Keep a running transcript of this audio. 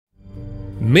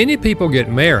Many people get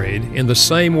married in the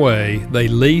same way they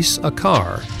lease a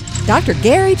car. Dr.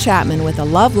 Gary Chapman with a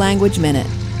Love Language Minute.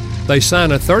 They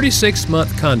sign a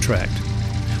 36-month contract.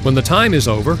 When the time is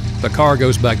over, the car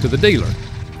goes back to the dealer.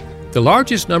 The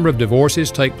largest number of divorces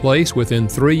take place within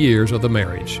 3 years of the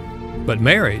marriage. But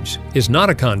marriage is not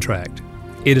a contract.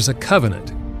 It is a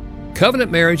covenant.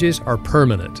 Covenant marriages are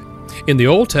permanent. In the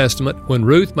Old Testament, when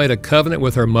Ruth made a covenant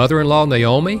with her mother-in-law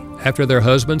Naomi after their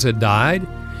husbands had died,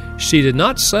 she did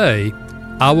not say,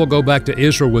 "I will go back to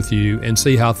Israel with you and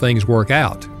see how things work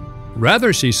out."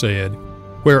 Rather, she said,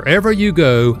 "Wherever you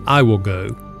go, I will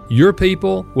go. Your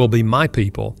people will be my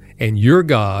people, and your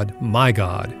God, my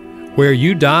God. Where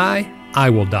you die, I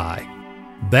will die."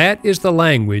 That is the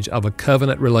language of a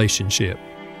covenant relationship.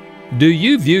 Do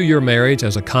you view your marriage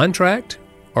as a contract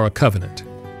or a covenant?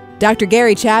 Dr.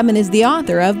 Gary Chapman is the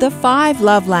author of The 5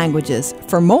 Love Languages.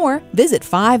 For more, visit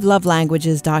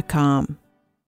 5lovelanguages.com.